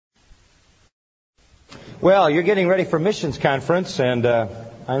Well, you're getting ready for missions conference, and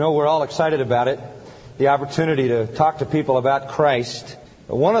I know we're all excited about it. The opportunity to talk to people about Christ.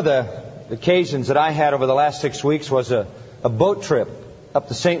 One of the occasions that I had over the last 6 weeks was a boat trip up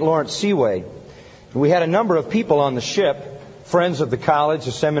the St. Lawrence Seaway. We had a number of people on the ship, friends of the college,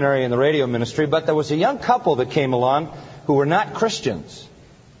 the seminary, and the radio ministry, but there was a young couple that came along who were not Christians.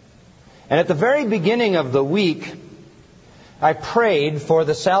 And at the very beginning of the week, I prayed for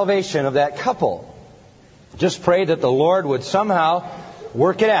the salvation of that couple. Just prayed that the Lord would somehow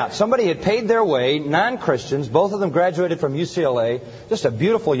work it out. Somebody had paid their way, non-Christians. Both of them graduated from UCLA. Just a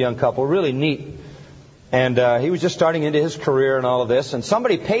beautiful young couple, really neat. And he was just starting into his career and all of this. And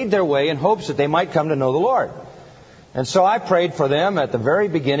somebody paid their way in hopes that they might come to know the Lord. And so I prayed for them at the very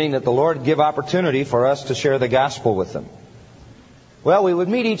beginning that the Lord would give opportunity for us to share the gospel with them. Well, we would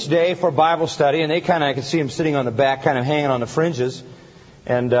meet each day for Bible study, and they I could see them sitting on the back, kind of hanging on the fringes.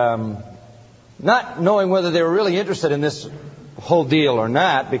 And not knowing whether they were really interested in this whole deal or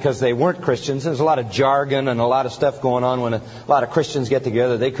not, because they weren't Christians. There's a lot of jargon and a lot of stuff going on when a lot of Christians get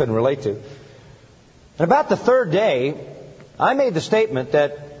together they couldn't relate to. And about the third day, I made the statement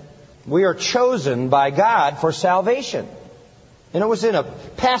that we are chosen by God for salvation. And it was in a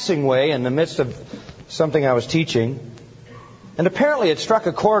passing way in the midst of something I was teaching. And apparently it struck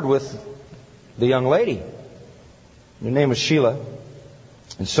a chord with the young lady. Her name was Sheila.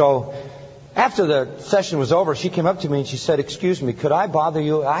 And so after the session was over, she came up to me and she said, "Excuse me, could I bother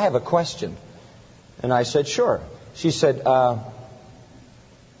you? I have a question." And I said, "Sure." She said, "How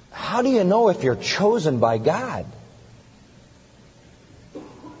do you know if you're chosen by God?"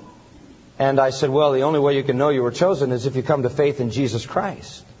 And I said, "Well, the only way you can know you were chosen is if you come to faith in Jesus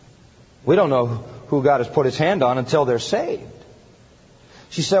Christ. We don't know who God has put His hand on until they're saved."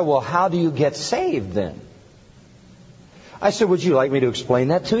 She said, "Well, how do you get saved then?" I said, "Would you like me to explain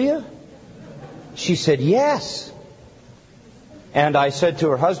that to you?" She said, "Yes." And I said to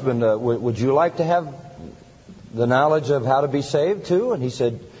her husband, would you like to have the knowledge of how to be saved too? And he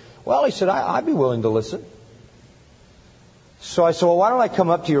said, I'd be willing to listen. So I said, "Well, why don't I come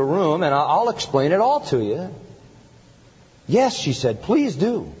up to your room and I'll explain it all to you." "Yes," she said, "please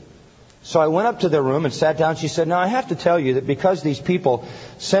do." So I went up to their room and sat down. She said, "Now I have to tell you that because these people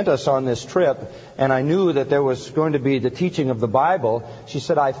sent us on this trip and I knew that there was going to be the teaching of the Bible," she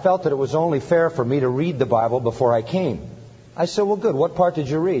said, "I felt that it was only fair for me to read the Bible before I came." I said, "Well, good. What part did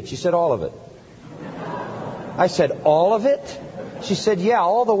you read?" She said, "All of it." I said, "All of it?" She said, "Yeah,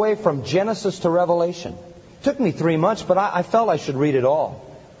 all the way from Genesis to Revelation." It took me 3 months, but I felt I should read it all.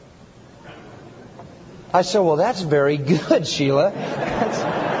 I said, "Well, that's very good, Sheila.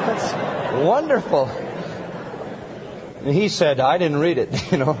 That's wonderful." And he said, "I didn't read it,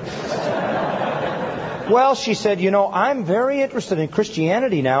 Well, she said, "I'm very interested in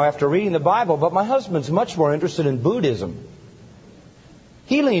Christianity now after reading the Bible, but my husband's much more interested in Buddhism.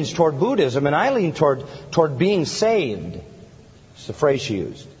 He leans toward Buddhism, and I lean toward being saved." It's the phrase she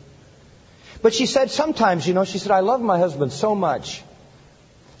used. But she said sometimes, she said, "I love my husband so much."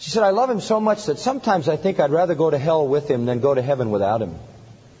 She said, "I love him so much that sometimes I think I'd rather go to hell with him than go to heaven without him.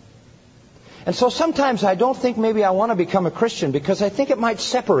 And so sometimes I don't think maybe I want to become a Christian because I think it might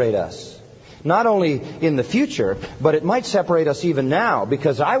separate us. Not only in the future, but it might separate us even now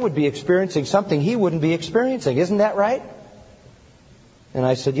because I would be experiencing something he wouldn't be experiencing. Isn't that right?" And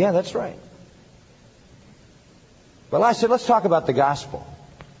I said, "Yeah, that's right." Well, I said, "Let's talk about the gospel."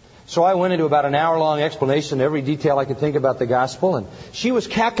 So I went into about an hour-long explanation, every detail I could think about the gospel, and she was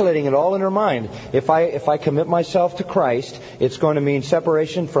calculating it all in her mind. If I commit myself to Christ, it's going to mean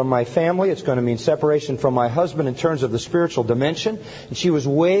separation from my family, it's going to mean separation from my husband in terms of the spiritual dimension. And she was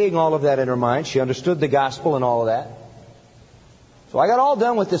weighing all of that in her mind. She understood the gospel and all of that. So I got all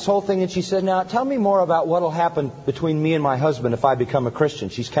done with this whole thing, and she said, "Now tell me more about what will happen between me and my husband if I become a Christian."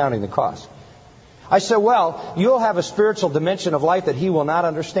 She's counting the cost. I said, "Well, you'll have a spiritual dimension of life that he will not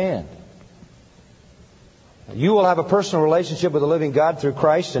understand. You will have a personal relationship with the living God through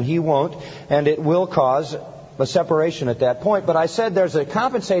Christ, and he won't, and it will cause a separation at that point." But I said there's a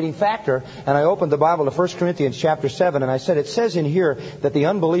compensating factor, and I opened the Bible to 1 Corinthians chapter 7, and I said it says in here that the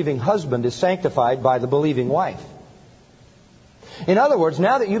unbelieving husband is sanctified by the believing wife. In other words,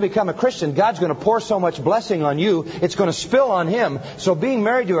 now that you become a Christian, God's going to pour so much blessing on you, it's going to spill on him. So being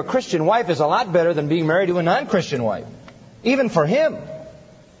married to a Christian wife is a lot better than being married to a non-Christian wife. Even for him.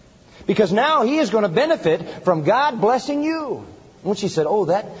 Because now he is going to benefit from God blessing you. And when she said,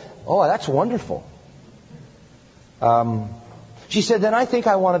 that's wonderful. She said, "Then I think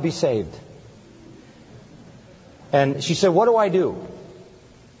I want to be saved." And she said, "What do I do?"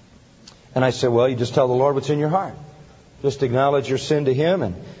 And I said, "Well, you just tell the Lord what's in your heart. Just acknowledge your sin to him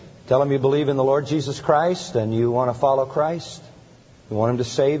and Tell him you believe in the Lord Jesus Christ and you want to follow Christ. You want him to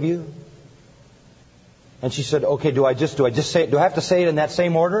save you. And she said, okay, do I have to say it in that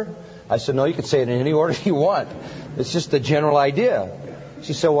same order? I said, no, you can say it in any order you want. It's just the general idea.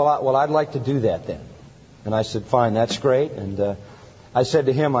 She said, well, I'd like to do that then. And I said, fine, that's great. And I said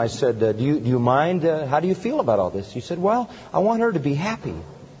to him, do you mind? How do you feel about all this? He said, well, I want her to be happy.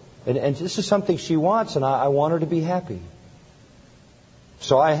 And this is something she wants, and I want her to be happy.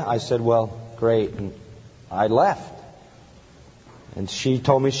 So I said, well, great. And I left. And she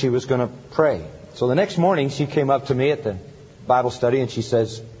told me she was going to pray. So the next morning, she came up to me at the Bible study, and she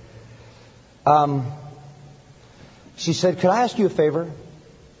says, could I ask you a favor?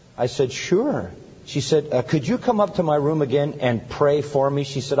 I said, sure. She said, could you come up to my room again and pray for me?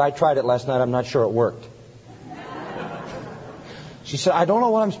 She said, I tried it last night. I'm not sure it worked. She said, I don't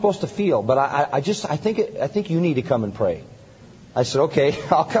know what I'm supposed to feel, but I think you need to come and pray. I said, okay,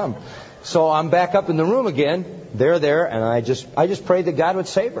 I'll come. So I'm back up in the room again. They're there, and I just prayed that God would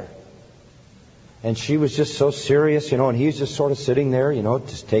save her. And she was just so serious, and he was just sort of sitting there,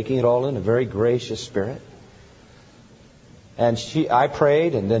 just taking it all in, a very gracious spirit. And I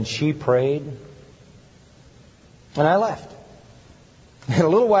prayed, and then she prayed. And I left. And a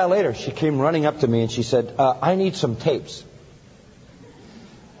little while later, she came running up to me, and she said, I need some tapes.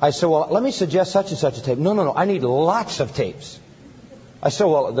 I said, well, let me suggest such and such a tape. No, I need lots of tapes. I said,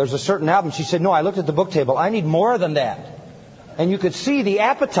 well, there's a certain album. She said, no, I looked at the book table. I need more than that. And you could see the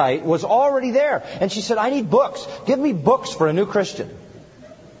appetite was already there. And she said, I need books. Give me books for a new Christian.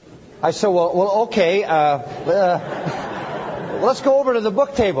 I said, well, okay. Let's go over to the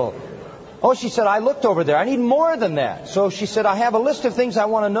book table. Oh, she said, I looked over there. I need more than that. So she said, I have a list of things I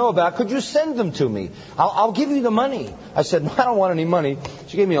want to know about. Could you send them to me? I'll give you the money. I said, no, I don't want any money.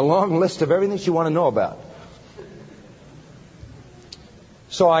 She gave me a long list of everything she wanted to know about.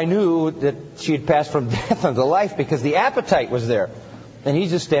 So I knew that she had passed from death unto life because the appetite was there. And he's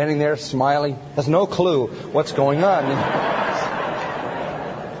just standing there smiling, has no clue what's going on.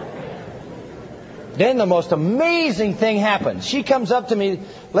 Then the most amazing thing happened. She comes up to me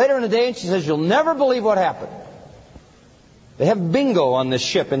later in the day and she says, you'll never believe what happened. They have bingo on this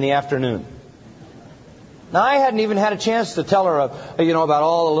ship in the afternoon. Now, I hadn't even had a chance to tell her, about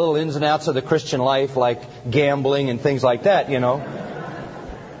all the little ins and outs of the Christian life, like gambling and things like that,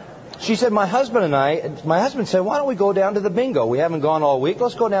 She said, my husband said, why don't we go down to the bingo? We haven't gone all week.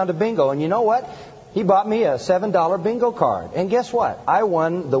 Let's go down to bingo. And you know what? He bought me a $7 bingo card. And guess what? I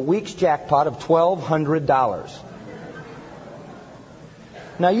won the week's jackpot of $1,200.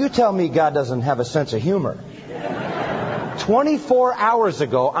 Now, you tell me God doesn't have a sense of humor. 24 hours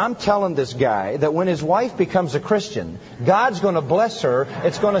ago, I'm telling this guy that when his wife becomes a Christian, God's going to bless her.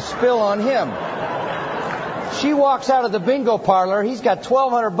 It's going to spill on him. She walks out of the bingo parlor. He's got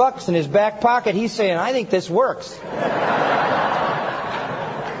 $1,200 in his back pocket. He's saying, I think this works.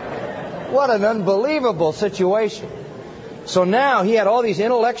 What an unbelievable situation. So now he had all these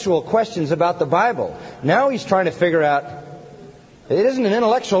intellectual questions about the Bible. Now he's trying to figure out, it isn't an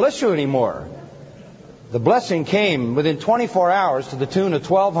intellectual issue anymore. The blessing came within 24 hours to the tune of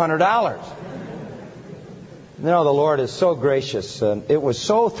 $1,200. The Lord is so gracious. It was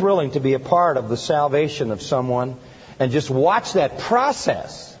so thrilling to be a part of the salvation of someone and just watch that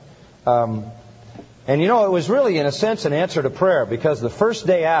process. It was really, in a sense, an answer to prayer, because the first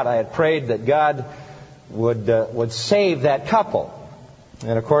day out I had prayed that God would save that couple.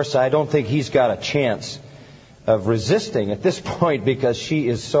 And, of course, I don't think he's got a chance of resisting at this point because she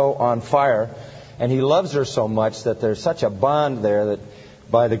is so on fire. And he loves her so much that there's such a bond there that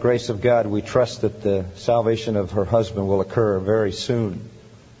by the grace of God, we trust that the salvation of her husband will occur very soon.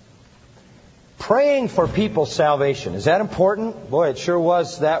 Praying for people's salvation. Is that important? Boy, it sure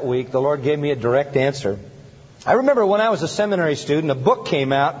was that week. The Lord gave me a direct answer. I remember when I was a seminary student, a book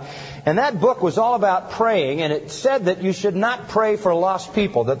came out, and that book was all about praying, and it said that you should not pray for lost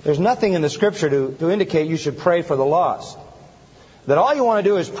people, that there's nothing in the Scripture to indicate you should pray for the lost. That all you want to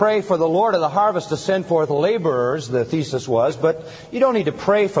do is pray for the Lord of the harvest to send forth laborers, the thesis was, but you don't need to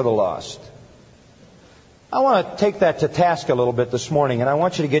pray for the lost. I want to take that to task a little bit this morning, and I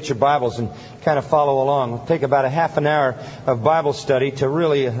want you to get your Bibles and kind of follow along. It'll take about a half an hour of Bible study to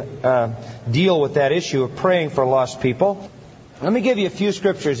really deal with that issue of praying for lost people. Let me give you a few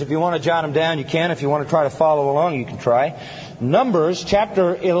scriptures. If you want to jot them down, you can. If you want to try to follow along, you can try. Numbers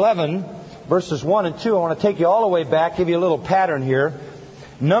chapter 11. Verses 1 and 2, I want to take you all the way back, give you a little pattern here.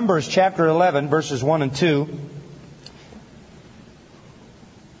 Numbers chapter 11, verses 1 and 2.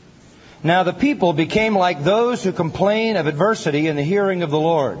 Now the people became like those who complain of adversity in the hearing of the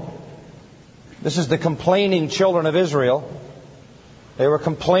Lord. This is the complaining children of Israel. They were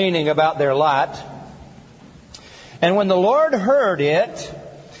complaining about their lot. And when the Lord heard it,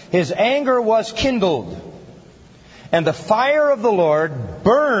 His anger was kindled. And the fire of the Lord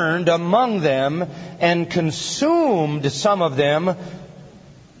burned among them and consumed some of them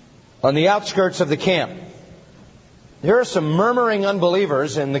on the outskirts of the camp. Here are some murmuring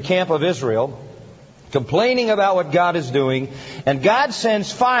unbelievers in the camp of Israel, complaining about what God is doing, and God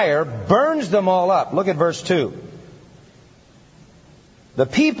sends fire, burns them all up. Look at verse 2. The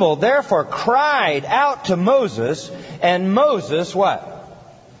people therefore cried out to Moses, and Moses, what?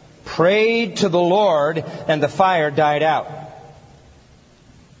 Prayed to the Lord, and the fire died out.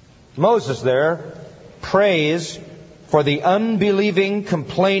 Moses there prays for the unbelieving,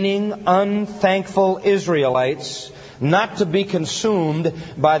 complaining, unthankful Israelites not to be consumed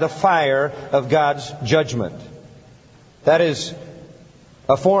by the fire of God's judgment. That is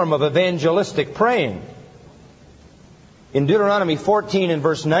a form of evangelistic praying. In Deuteronomy 14 and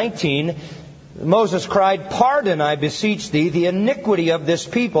verse 19, Moses cried, "Pardon, I beseech thee, the iniquity of this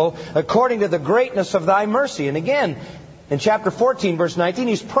people according to the greatness of thy mercy." And again, in chapter 14, verse 19,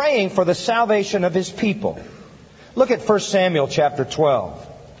 he's praying for the salvation of his people. Look at 1 Samuel chapter 12.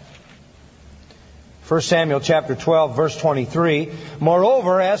 1 Samuel chapter 12, verse 23.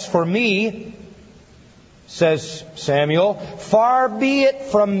 "Moreover, as for me, says Samuel, far be it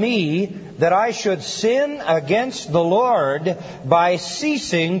from me that I should sin against the Lord by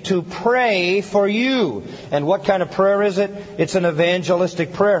ceasing to pray for you." And what kind of prayer is it? It's an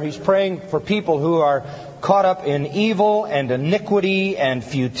evangelistic prayer. He's praying for people who are caught up in evil and iniquity and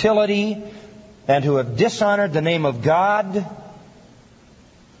futility and who have dishonored the name of God.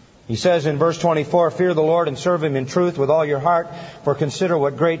 He says in verse 24, "Fear the Lord and serve Him in truth with all your heart, for consider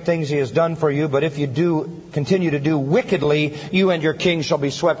what great things He has done for you. But if you do continue to do wickedly, you and your king shall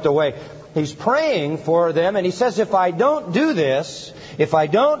be swept away." He's praying for them, and he says, if I don't do this, if I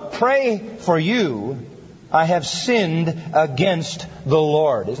don't pray for you, I have sinned against the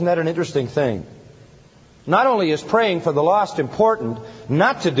Lord. Isn't that an interesting thing? Not only is praying for the lost important,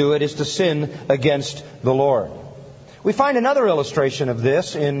 not to do it is to sin against the Lord. We find another illustration of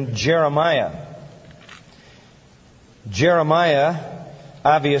this in Jeremiah. Jeremiah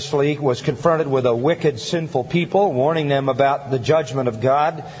obviously was confronted with a wicked, sinful people, warning them about the judgment of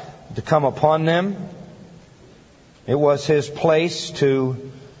God to come upon them. It was his place to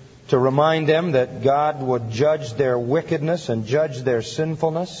remind them that God would judge their wickedness and judge their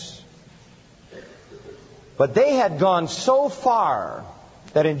sinfulness. But they had gone so far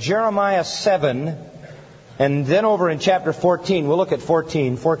that in Jeremiah 7, and then over in chapter 14, we'll look at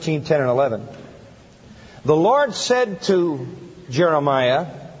 14, 10, and 11. The Lord said to Jeremiah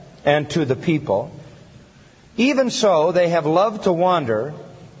and to the people, "Even so they have loved to wander,"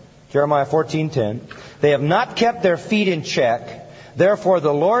 Jeremiah 14:10, "they have not kept their feet in check. Therefore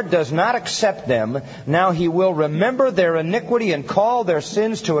the Lord does not accept them. Now He will remember their iniquity and call their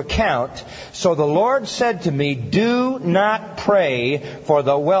sins to account. So the Lord said to me, do not pray for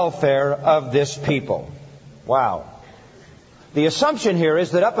the welfare of this people." Wow. The assumption here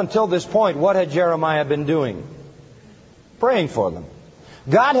is that up until this point, what had Jeremiah been doing? Praying for them.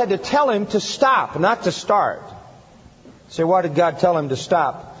 God had to tell him to stop, not to start. Say, why did God tell him to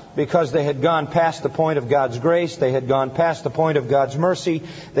stop? Because they had gone past the point of God's grace. They had gone past the point of God's mercy.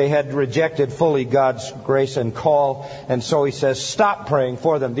 They had rejected fully God's grace and call. And so He says, stop praying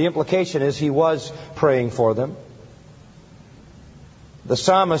for them. The implication is He was praying for them. The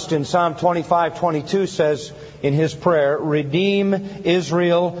psalmist in Psalm 25:22 says in his prayer, "Redeem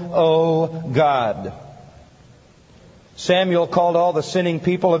Israel, O God." Samuel called all the sinning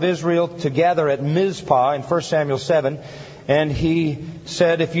people of Israel together at Mizpah in 1 Samuel 7. And he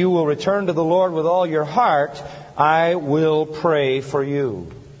said, "If you will return to the Lord with all your heart, I will pray for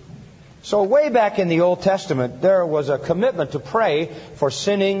you." So way back in the Old Testament, there was a commitment to pray for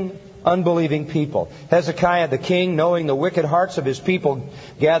sinning, unbelieving people. Hezekiah the king, knowing the wicked hearts of his people,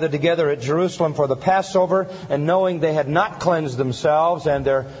 gathered together at Jerusalem for the Passover, and knowing they had not cleansed themselves and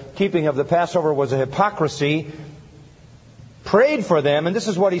their keeping of the Passover was a hypocrisy, prayed for them, and this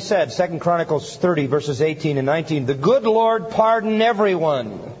is what he said, 2 Chronicles 30, verses 18 and 19. "The good Lord pardon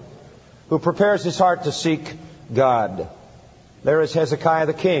everyone who prepares his heart to seek God." There is Hezekiah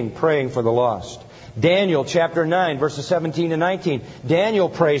the king praying for the lost. Daniel chapter 9, verses 17 and 19. Daniel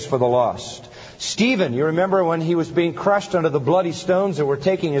prays for the lost. Stephen, you remember when he was being crushed under the bloody stones that were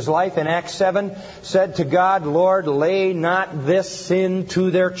taking his life in Acts 7, said to God, "Lord, lay not this sin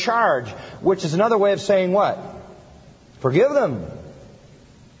to their charge," which is another way of saying what? Forgive them.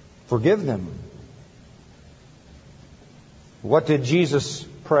 Forgive them. What did Jesus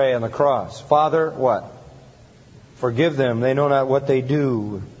pray on the cross? Father, what? Forgive them, they know not what they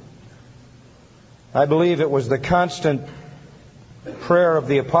do. I believe it was the constant prayer of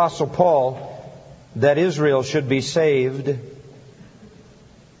the Apostle Paul that Israel should be saved.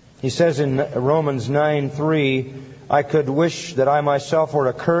 He says in Romans 9:3, I could wish that I myself were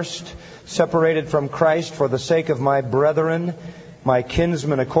accursed, separated from Christ for the sake of my brethren, my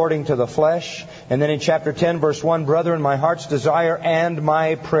kinsmen according to the flesh. And then in chapter 10, verse 1, brethren, my heart's desire and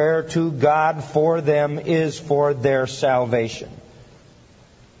my prayer to God for them is for their salvation.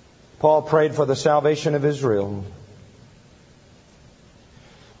 Paul prayed for the salvation of Israel.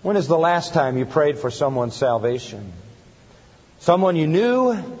 When is the last time you prayed for someone's salvation? Someone you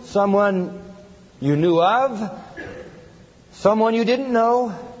knew, someone you knew of, someone you didn't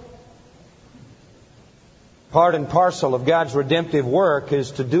know. Part and parcel of God's redemptive work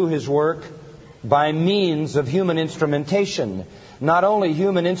is to do His work by means of human instrumentation. Not only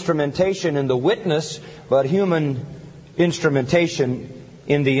human instrumentation in the witness, but human instrumentation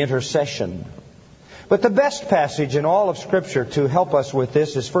in the intercession. But the best passage in all of Scripture to help us with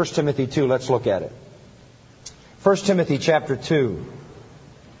this is 1 Timothy 2. Let's look at it. 1 Timothy chapter 2.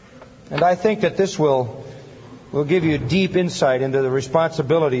 And I think that this will give you deep insight into the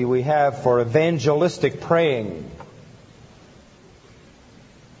responsibility we have for evangelistic praying.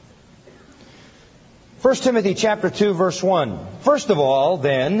 1 Timothy chapter 2, verse 1. First of all,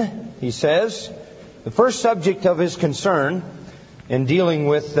 then, he says, the first subject of his concern in dealing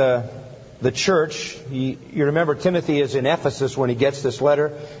with the church, you remember Timothy is in Ephesus when he gets this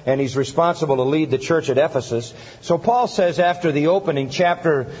letter, and he's responsible to lead the church at Ephesus. So Paul says after the opening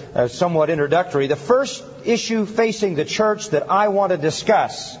chapter, somewhat introductory, the first issue facing the church that I want to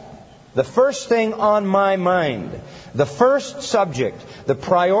discuss, the first thing on my mind, the first subject, the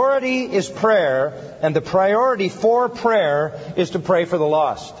priority is prayer, and the priority for prayer is to pray for the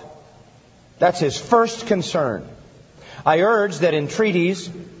lost. That's his first concern. I urge that entreaties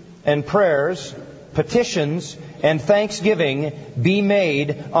and prayers, petitions, and thanksgiving be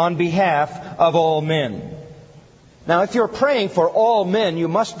made on behalf of all men. Now, if you're praying for all men, you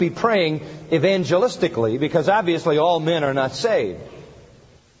must be praying evangelistically, because obviously all men are not saved.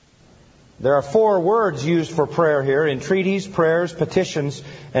 There are 4 words used for prayer here: entreaties, prayers, petitions,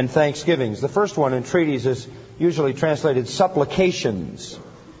 and thanksgivings. The first one, entreaties, is usually translated supplications.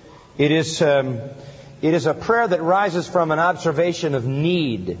 It is a prayer that rises from an observation of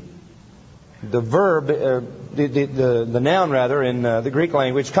need. The verb, the noun rather, in the Greek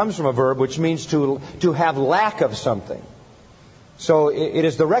language comes from a verb which means to have lack of something. So it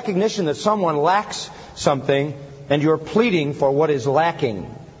is the recognition that someone lacks something and you're pleading for what is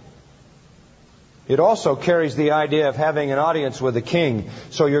lacking. It also carries the idea of having an audience with the king.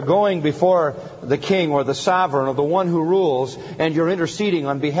 So you're going before the king or the sovereign or the one who rules, and you're interceding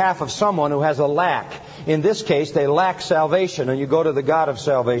on behalf of someone who has a lack. In this case, they lack salvation, and you go to the God of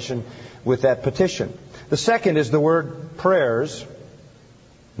salvation with that petition. The second is the word prayers.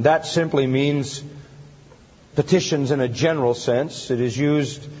 That simply means petitions in a general sense. It is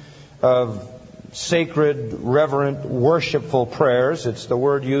used of sacred, reverent, worshipful prayers. It's the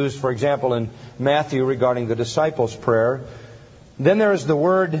word used, for example, in Matthew regarding the disciples' prayer. Then there is the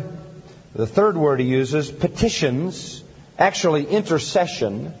third word he uses, petitions. Actually,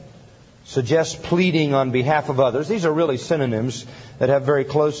 intercession suggests pleading on behalf of others. These are really synonyms that have very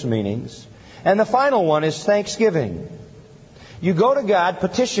close meanings. And the final one is thanksgiving. You go to God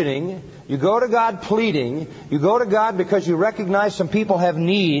petitioning, you go to God pleading, you go to God because you recognize some people have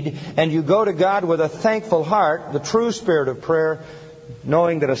need, and you go to God with a thankful heart, the true spirit of prayer,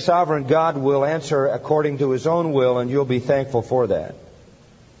 knowing that a sovereign God will answer according to His own will, and you'll be thankful for that.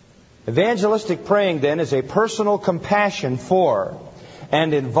 Evangelistic praying, then, is a personal compassion for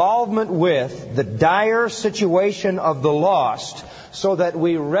and involvement with the dire situation of the lost, so that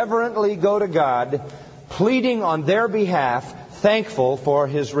we reverently go to God, pleading on their behalf, thankful for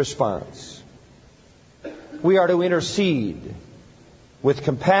His response. We are to intercede with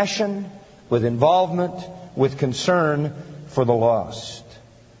compassion, with involvement, with concern for the lost.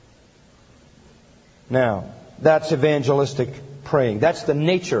 Now, that's evangelistic praying. That's the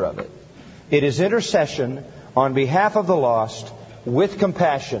nature of it. It is intercession on behalf of the lost with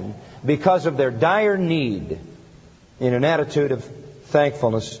compassion because of their dire need, in an attitude of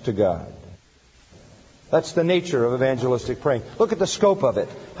thankfulness to God. That's the nature of evangelistic praying. Look at the scope of it.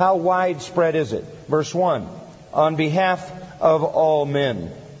 How widespread is it? Verse 1, on behalf of all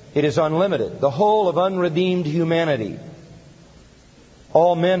men. It is unlimited. The whole of unredeemed humanity.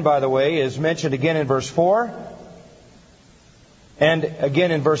 All men, by the way, is mentioned again in verse 4. And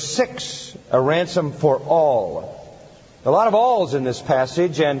again in verse 6, a ransom for all. A lot of alls in this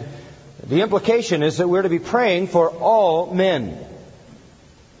passage, and The implication is that we're to be praying for all men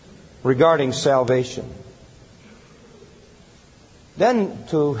regarding salvation. Then,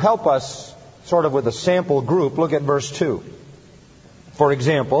 to help us sort of with a sample group, look at verse 2. For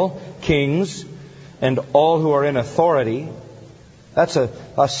example, kings and all who are in authority. That's a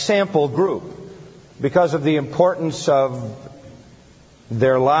sample group because of the importance of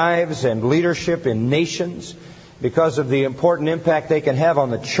their lives and leadership in nations, because of the important impact they can have on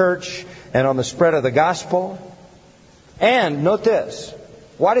the church and on the spread of the gospel. And note this.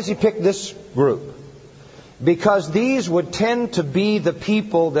 Why does he pick this group? Because these would tend to be the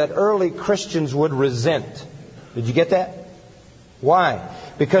people that early Christians would resent. Did you get that? Why?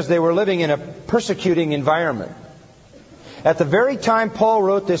 Because they were living in a persecuting environment. At the very time Paul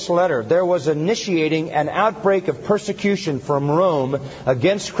wrote this letter, there was initiating an outbreak of persecution from Rome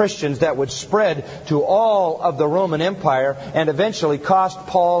against Christians that would spread to all of the Roman Empire and eventually cost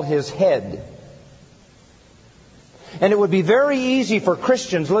Paul his head. And it would be very easy for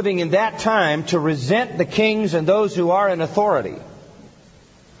Christians living in that time to resent the kings and those who are in authority.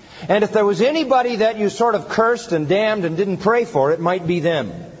 And if there was anybody that you sort of cursed and damned and didn't pray for, it might be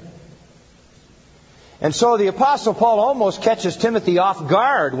them. And so the Apostle Paul almost catches Timothy off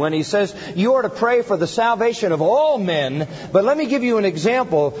guard when he says, you are to pray for the salvation of all men. But let me give you an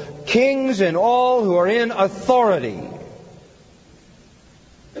example. Kings and all who are in authority.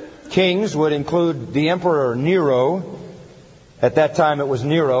 Kings would include the Emperor Nero. At that time it was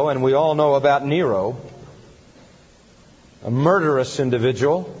Nero, and we all know about Nero. A murderous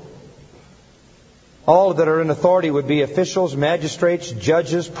individual. All that are in authority would be officials, magistrates,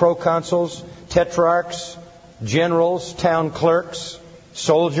 judges, proconsuls, tetrarchs, generals, town clerks,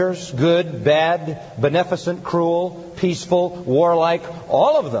 soldiers, good, bad, beneficent, cruel, peaceful, warlike,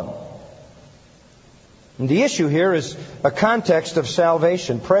 all of them. And the issue here is a context of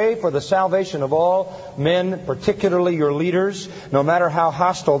salvation. Pray for the salvation of all men, particularly your leaders, no matter how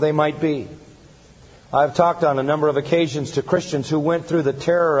hostile they might be. I've talked on a number of occasions to Christians who went through the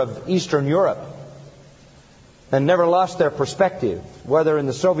terror of Eastern Europe and never lost their perspective, whether in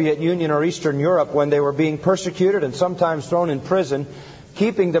the Soviet Union or Eastern Europe, when they were being persecuted and sometimes thrown in prison,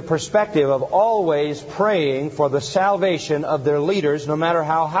 keeping the perspective of always praying for the salvation of their leaders, no matter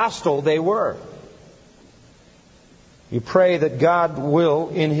how hostile they were. You pray that God will,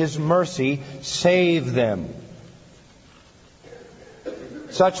 in His mercy, save them.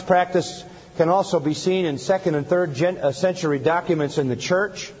 Such practice can also be seen in 2nd and 3rd century documents in the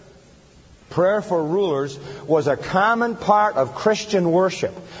church. Prayer for rulers was a common part of Christian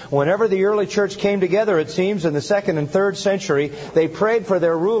worship. Whenever the early church came together, it seems, in the 2nd and 3rd century, they prayed for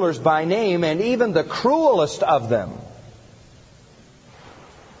their rulers by name, and even the cruelest of them.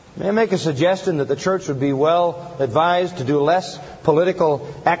 May I make a suggestion that the church would be well advised to do less political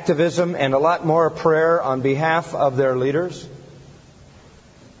activism and a lot more prayer on behalf of their leaders?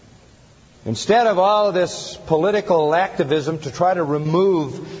 Instead of all of this political activism to try to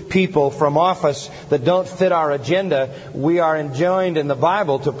remove people from office that don't fit our agenda, we are enjoined in the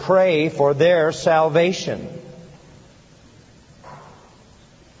Bible to pray for their salvation.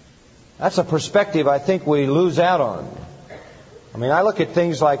 That's a perspective I think we lose out on. I mean, I look at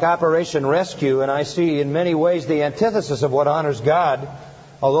things like Operation Rescue and I see in many ways the antithesis of what honors God.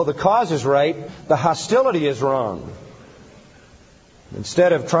 Although the cause is right, the hostility is wrong.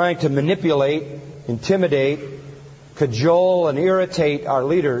 Instead of trying to manipulate, intimidate, cajole and irritate our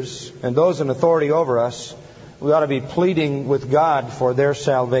leaders and those in authority over us, we ought to be pleading with God for their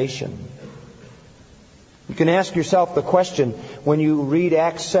salvation. You can ask yourself the question when you read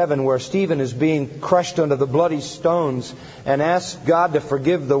Acts 7 where Stephen is being crushed under the bloody stones and asks God to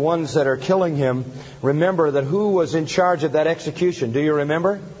forgive the ones that are killing him. Remember that who was in charge of that execution? Do you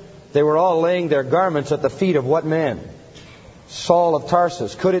remember? They were all laying their garments at the feet of what man? Saul of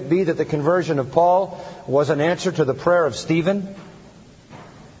Tarsus. Could it be that the conversion of Paul was an answer to the prayer of Stephen?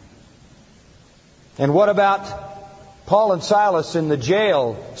 And what about Paul and Silas in the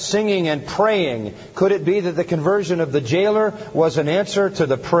jail singing and praying? Could it be that the conversion of the jailer was an answer to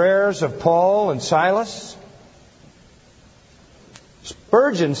the prayers of Paul and Silas?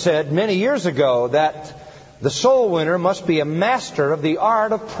 Spurgeon said many years ago that the soul winner must be a master of the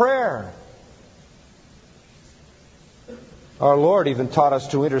art of prayer. Our Lord even taught us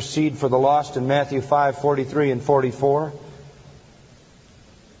to intercede for the lost in Matthew 5:43 and 44.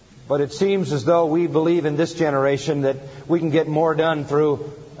 But it seems as though we believe in this generation that we can get more done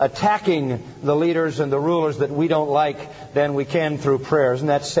through attacking the leaders and the rulers that we don't like than we can through prayer. Isn't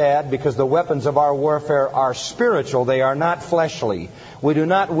that sad? Because the weapons of our warfare are spiritual. They are not fleshly. We do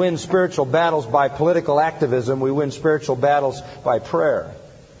not win spiritual battles by political activism. We win spiritual battles by prayer.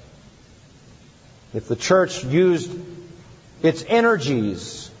 If the church used its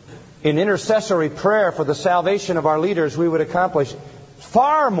energies in intercessory prayer for the salvation of our leaders, we would accomplish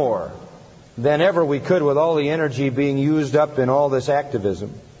far more than ever we could with all the energy being used up in all this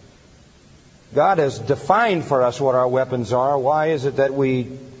activism. God has defined for us what our weapons are. Why is it that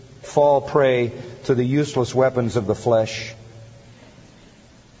we fall prey to the useless weapons of the flesh?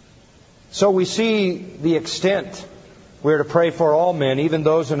 So we see the extent. We're to pray for all men, even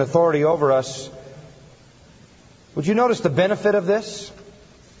those in authority over us. Would you notice the benefit of this?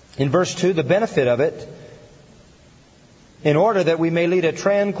 In verse 2, the benefit of it, in order that we may lead a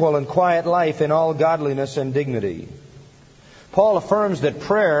tranquil and quiet life in all godliness and dignity. Paul affirms that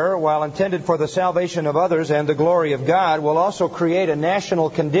prayer, while intended for the salvation of others and the glory of God, will also create a national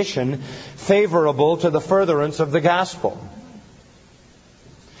condition favorable to the furtherance of the gospel.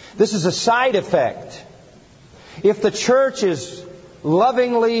 This is a side effect. If the church is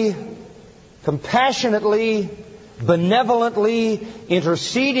lovingly, compassionately, benevolently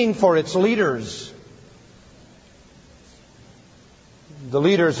interceding for its leaders, the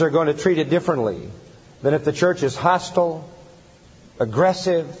leaders are going to treat it differently than if the church is hostile,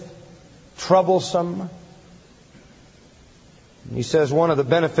 aggressive, troublesome. He says one of the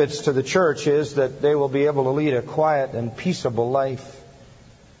benefits to the church is that they will be able to lead a quiet and peaceable life.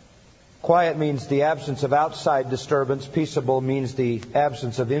 Quiet means the absence of outside disturbance. Peaceable means the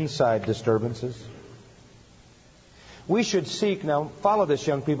absence of inside disturbances. We should seek, now follow this,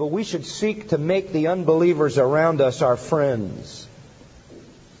 young people, we should seek to make the unbelievers around us our friends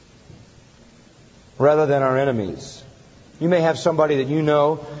rather than our enemies. You may have somebody that you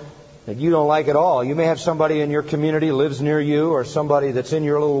know that you don't like at all. You may have somebody in your community lives near you, or somebody that's in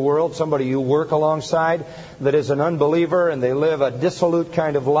your little world, somebody you work alongside that is an unbeliever, and they live a dissolute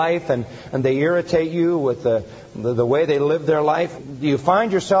kind of life, and they irritate you with the way they live their life. Do you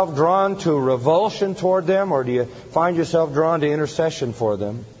find yourself drawn to revulsion toward them, or do you find yourself drawn to intercession for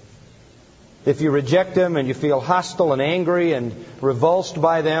them? If you reject them and you feel hostile and angry and revulsed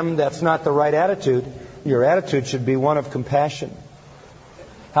by them, that's not the right attitude. Your attitude should be one of compassion.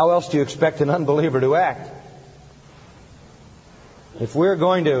 How else do you expect an unbeliever to act? If we're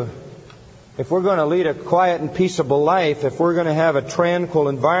going to lead a quiet and peaceable life, if we're going to have a tranquil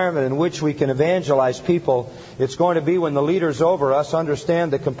environment in which we can evangelize people, it's going to be when the leaders over us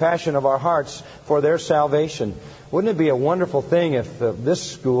understand the compassion of our hearts for their salvation. Wouldn't it be a wonderful thing if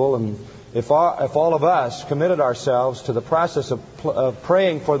this school and if all of us committed ourselves to the process of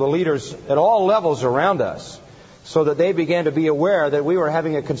praying for the leaders at all levels around us, so that they began to be aware that we were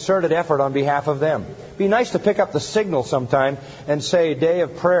having a concerted effort on behalf of them. It'd be nice to pick up the signal sometime and say, day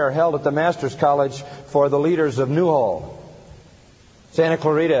of prayer held at the Master's College for the leaders of Newhall, Santa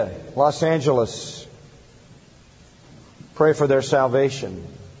Clarita, Los Angeles. Pray for their salvation.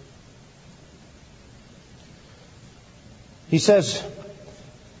 He says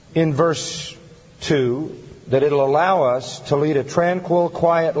in verse 2 that it'll allow us to lead a tranquil,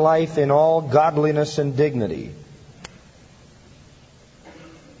 quiet life in all godliness and dignity.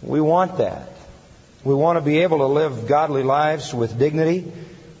 We want that. We want to be able to live godly lives with dignity.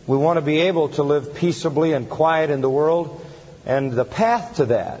 We want to be able to live peaceably and quiet in the world. And the path to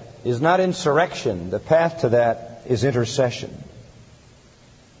that is not insurrection. The path to that is intercession.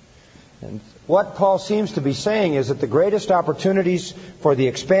 And what Paul seems to be saying is that the greatest opportunities for the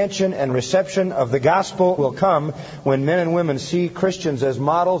expansion and reception of the gospel will come when men and women see Christians as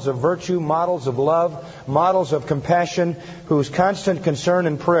models of virtue, models of love, models of compassion, whose constant concern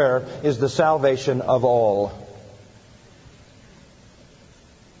in prayer is the salvation of all.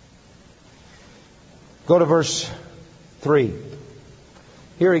 Go to verse 3.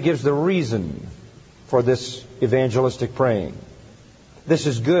 Here he gives the reason for this evangelistic praying. This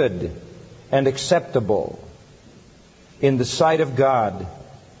is good and acceptable in the sight of God,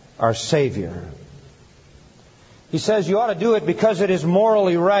 our Savior. He says you ought to do it because it is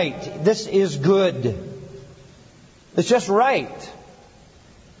morally right. This is good. It's just right.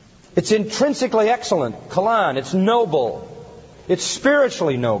 It's intrinsically excellent. Kalan, it's noble. It's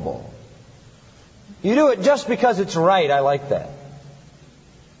spiritually noble. You do it just because it's right. I like that.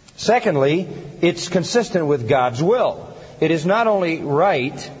 Secondly, it's consistent with God's will. It is not only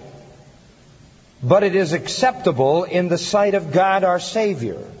right, but it is acceptable in the sight of God our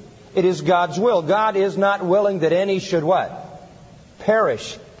Savior. It is God's will. God is not willing that any should what?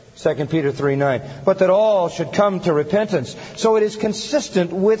 Perish. 2 Peter 3:9. But that all should come to repentance. So it is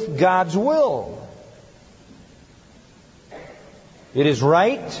consistent with God's will. It is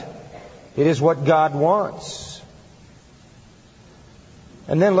right. It is what God wants.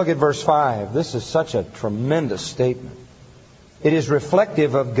 And then look at verse 5. This is such a tremendous statement. It is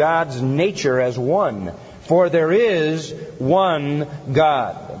reflective of God's nature as one. For there is one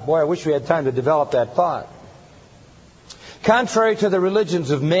God. Boy, I wish we had time to develop that thought. Contrary to the religions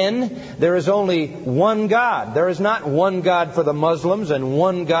of men, there is only one God. There is not one God for the Muslims and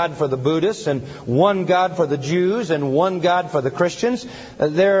one God for the Buddhists and one God for the Jews and one God for the Christians.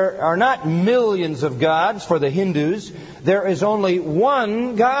 There are not millions of gods for the Hindus. There is only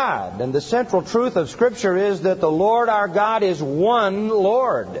one God. And the central truth of Scripture is that the Lord our God is one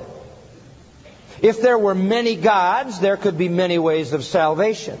Lord. If there were many gods, there could be many ways of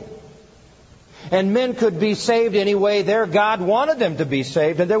salvation. And men could be saved any way their God wanted them to be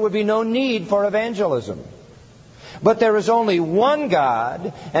saved, and there would be no need for evangelism. But there is only one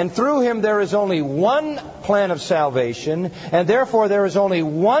God, and through Him there is only one plan of salvation, and therefore there is only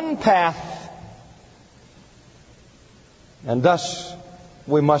one path. And thus,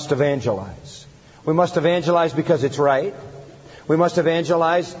 we must evangelize. We must evangelize because it's right. We must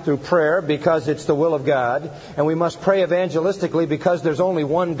evangelize through prayer because it's the will of God. And we must pray evangelistically because there's only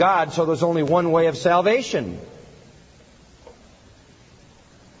one God, so there's only one way of salvation.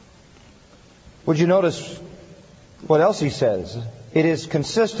 Would you notice what else he says? It is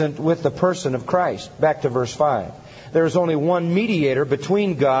consistent with the person of Christ. Back to verse 5. There is only one mediator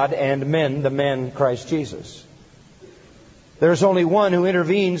between God and men, the man Christ Jesus. There is only one who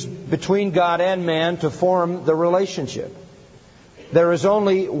intervenes between God and man to form the relationship. There is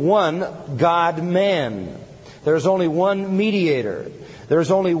only one God-man. There is only one mediator. There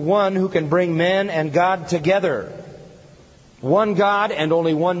is only one who can bring man and God together. One God and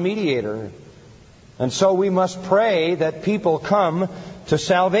only one mediator. And so we must pray that people come to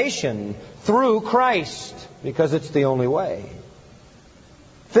salvation through Christ, because it's the only way.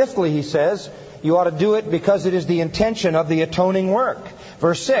 Fifthly, he says, you ought to do it because it is the intention of the atoning work.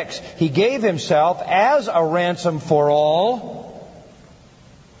 Verse 6, He gave Himself as a ransom for all.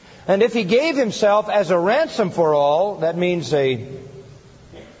 And if He gave Himself as a ransom for all, that means a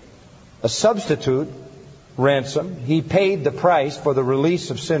substitute ransom. He paid the price for the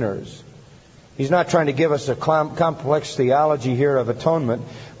release of sinners. He's not trying to give us a complex theology here of atonement,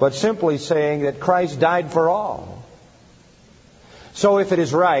 but simply saying that Christ died for all. So if it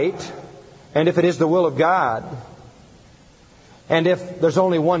is right, and if it is the will of God, and if there's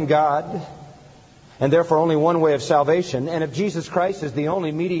only one God, and therefore only one way of salvation, and if Jesus Christ is the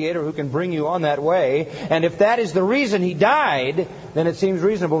only mediator who can bring you on that way, and if that is the reason He died, then it seems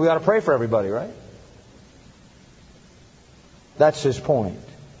reasonable we ought to pray for everybody, right? That's his point.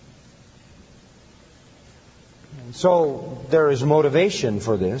 So there is motivation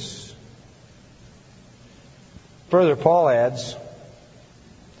for this. Further, Paul adds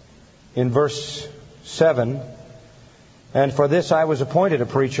in verse 7, and for this I was appointed a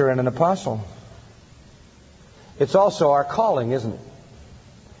preacher and an apostle. It's also our calling, isn't it?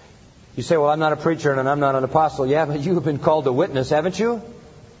 You say, well, I'm not a preacher and I'm not an apostle. Yeah, but you have been called to witness, haven't you?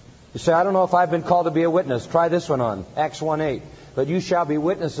 You say, I don't know if I've been called to be a witness. Try this one on. Acts 1:8. But you shall be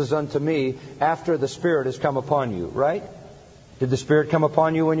witnesses unto me after the Spirit has come upon you. Right? Did the Spirit come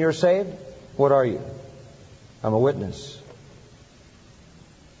upon you when you were saved? What are you? I'm a witness.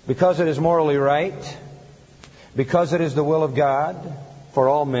 Because it is morally right, because it is the will of God for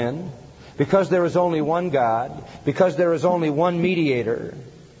all men, because there is only one God, because there is only one mediator,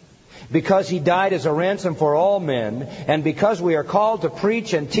 because He died as a ransom for all men, and because we are called to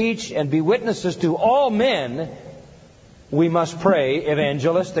preach and teach and be witnesses to all men, we must pray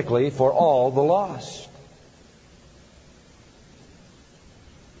evangelistically for all the lost.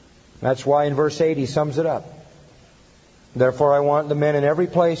 That's why in verse 8 he sums it up. Therefore I want the men in every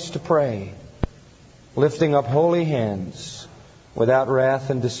place to pray, lifting up holy hands, without wrath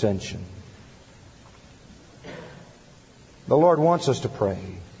and dissension. The Lord wants us to pray.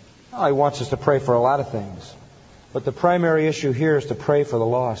 Oh, He wants us to pray for a lot of things. But the primary issue here is to pray for the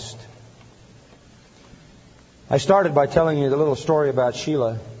lost. I started by telling you the little story about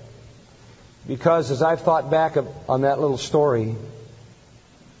Sheila, because as I've thought back on that little story,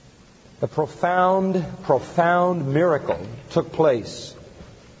 a profound, profound miracle took place.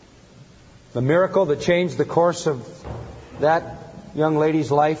 The miracle that changed the course of that young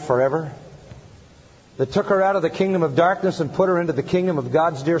lady's life forever. That took her out of the kingdom of darkness and put her into the kingdom of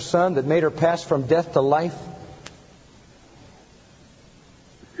God's dear Son. That made her pass from death to life.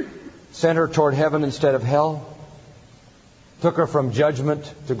 Sent her toward heaven instead of hell. Took her from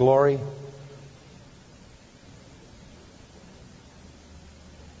judgment to glory.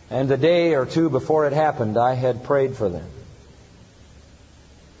 And the day or two before it happened, I had prayed for them.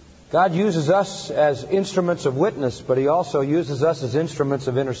 God uses us as instruments of witness, but He also uses us as instruments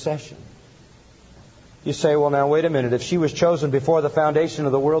of intercession. You say, well, now, wait a minute. If she was chosen before the foundation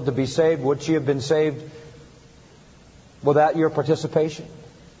of the world to be saved, would she have been saved without your participation?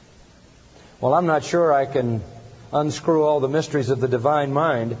 Well, I'm not sure I can unscrew all the mysteries of the divine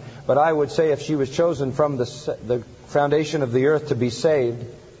mind, but I would say if she was chosen from the foundation of the earth to be saved,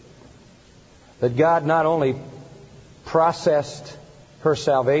 that God not only processed her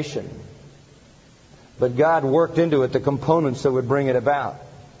salvation, but God worked into it the components that would bring it about.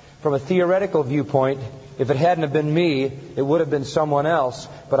 From a theoretical viewpoint, if it hadn't have been me, it would have been someone else.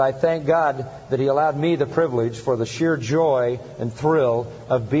 But I thank God that He allowed me the privilege for the sheer joy and thrill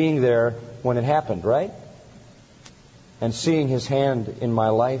of being there when it happened, right? And seeing His hand in my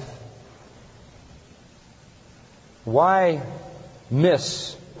life. Why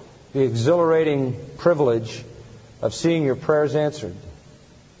miss the exhilarating privilege of seeing your prayers answered?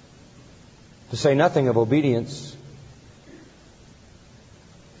 To say nothing of obedience.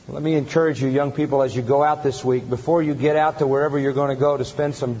 Let me encourage you, young people, as you go out this week, before you get out to wherever you're going to go, to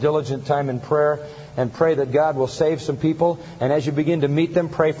spend some diligent time in prayer and pray that God will save some people. And as you begin to meet them,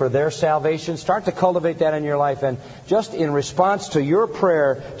 pray for their salvation. Start to cultivate that in your life. And just in response to your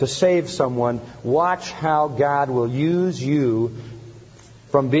prayer to save someone, watch how God will use you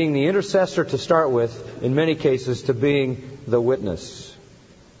from being the intercessor to start with, in many cases, to being the witness.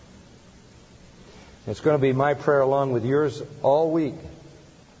 It's going to be my prayer along with yours all week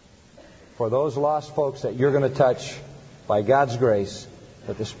for those lost folks that you're going to touch by God's grace,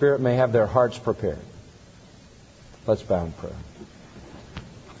 that the Spirit may have their hearts prepared. Let's bow in prayer.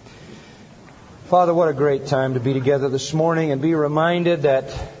 Father, what a great time to be together this morning and be reminded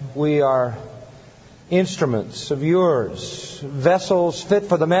that we are instruments of yours, vessels fit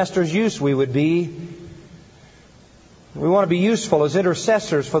for the Master's use we would be. We want to be useful as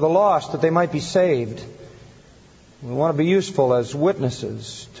intercessors for the lost, that they might be saved. We want to be useful as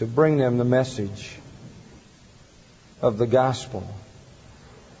witnesses to bring them the message of the gospel.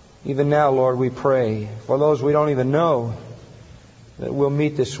 Even now, Lord, we pray for those we don't even know that we'll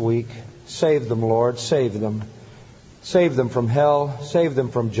meet this week. Save them, Lord. Save them. Save them from hell. Save them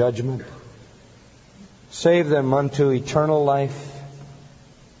from judgment. Save them unto eternal life.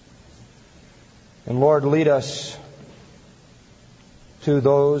 And Lord, lead us to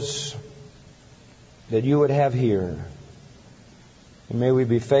those that you would have here. And may we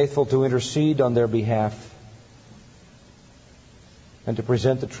be faithful to intercede on their behalf and to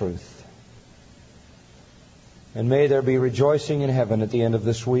present the truth. And may there be rejoicing in heaven at the end of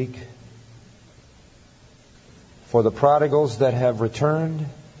this week for the prodigals that have returned,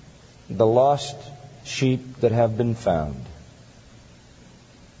 the lost sheep that have been found.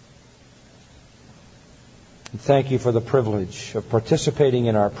 And thank you for the privilege of participating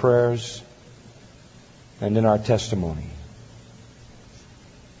in our prayers and in our testimony.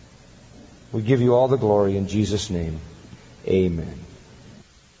 We give you all the glory in Jesus' name. Amen.